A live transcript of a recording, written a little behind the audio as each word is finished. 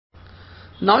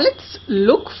Now let's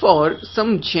look for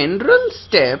some general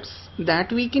steps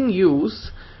that we can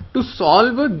use to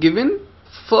solve a given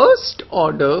first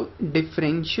order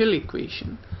differential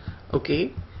equation.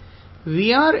 Okay,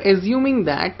 we are assuming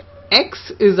that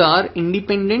x is our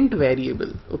independent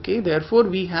variable. Okay, therefore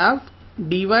we have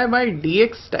dy by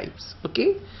dx types.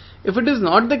 Okay, if it is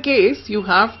not the case, you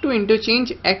have to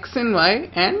interchange x and y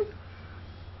and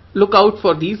look out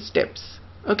for these steps.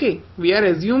 Okay, we are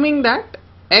assuming that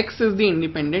x is the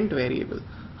independent variable.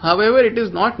 However, it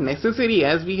is not necessary,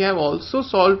 as we have also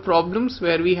solved problems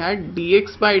where we had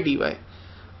dx by dy.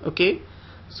 Okay,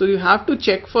 so you have to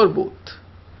check for both.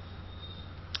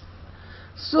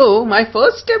 So my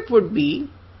first step would be,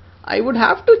 I would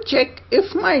have to check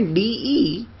if my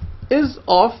dE is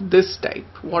of this type.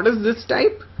 What is this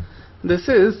type? This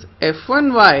is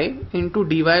f1y into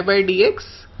dy by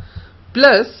dx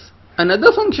plus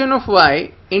another function of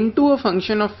y into a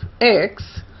function of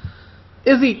x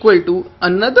is equal to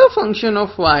another function of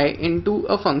y into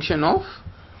a function of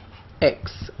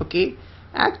x. Okay,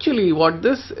 actually what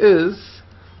this is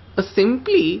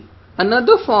simply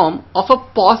another form of a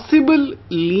possible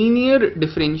linear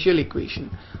differential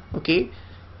equation. Okay,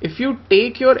 if you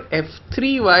take your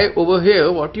f3y over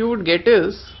here, what you would get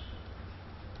is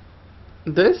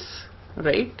this,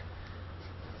 right?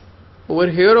 Over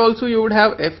here also you would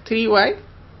have f3y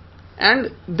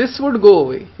and this would go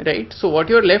away, right? So what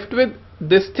you're left with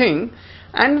this thing,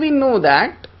 and we know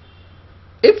that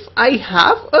if I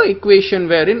have a equation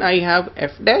wherein I have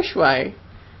f dash y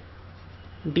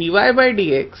dy by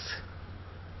dx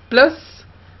plus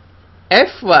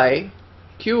fy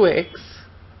qx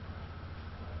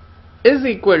is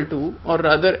equal to, or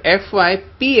rather fy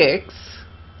px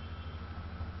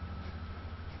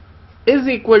is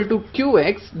equal to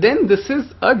qx, then this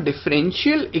is a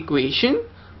differential equation,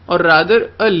 or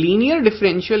rather a linear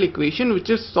differential equation, which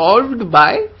is solved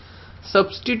by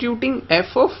substituting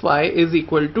f of y is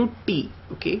equal to t.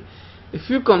 Okay, if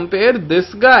you compare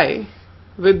this guy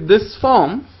with this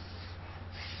form,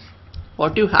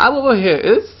 what you have over here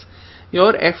is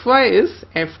your fy is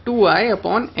f2y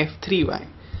upon f3y,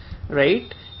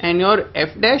 right? And your f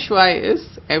dash y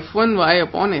is f1y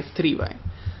upon f3y.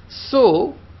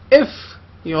 So if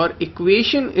your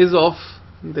equation is of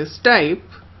this type,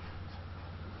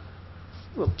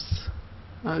 oops,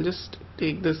 I'll just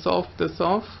take this off,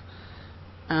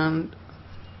 and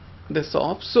this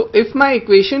off. So if my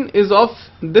equation is of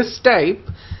this type,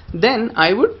 then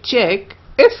I would check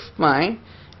if my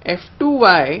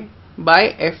f2y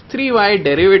by f3y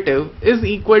derivative is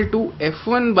equal to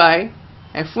f1 by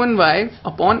f1y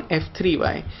upon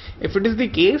f3y. If it is the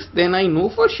case, then I know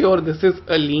for sure this is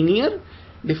a linear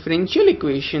differential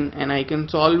equation and I can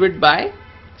solve it by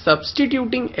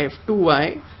substituting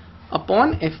f2y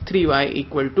upon f3y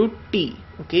equal to t.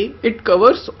 Okay, it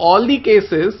covers all the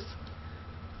cases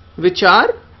which are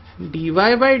dy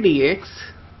by dx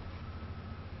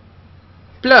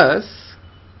plus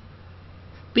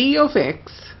p of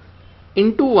x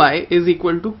into y is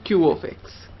equal to q of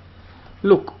x.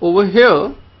 Look over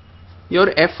here, your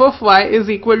f of y is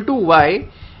equal to y,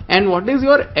 and what is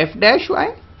your f dash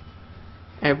y?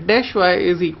 F dash y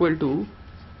is equal to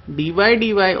dy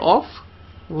of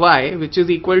y, which is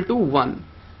equal to 1,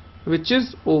 which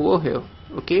is over here.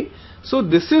 Okay, so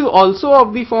this is also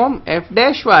of the form f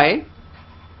dash y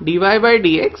dy by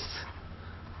dx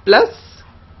plus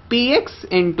px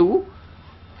into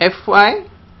fy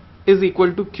is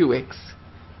equal to qx.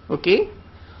 Okay,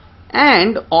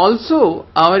 and also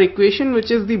our equation,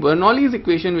 which is the Bernoulli's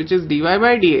equation, which is dy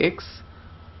by dx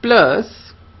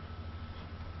plus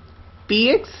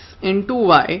px into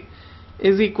y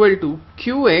is equal to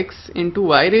qx into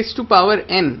y raised to power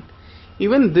n.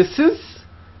 Even this is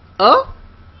a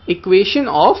equation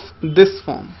of this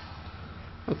form.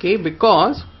 Okay,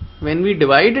 because when we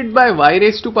divide it by y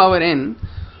raised to power n,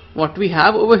 what we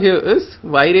have over here is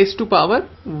y raised to power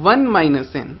 1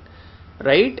 minus n,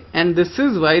 right? And this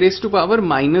is y raised to power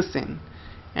minus n.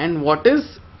 And what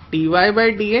is dy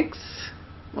by dx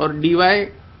or d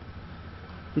by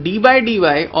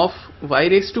dy of y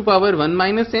raised to power 1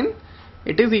 minus n?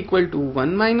 It is equal to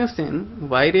 1 minus n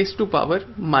y raised to power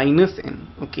minus n.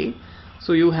 Okay,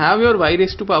 so you have your y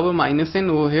raised to power minus n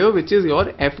over here, which is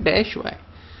your f dash y.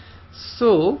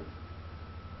 So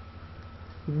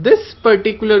this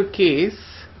particular case,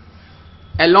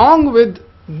 along with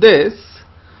this,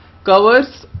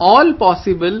 covers all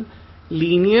possible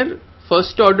linear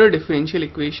first order differential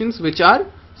equations which are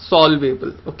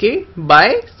solvable, okay,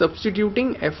 by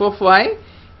substituting f of y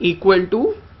equal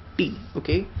to t.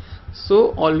 Okay,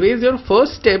 so always your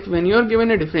first step when you are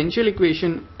given a differential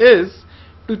equation is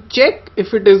to check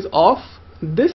if it is of this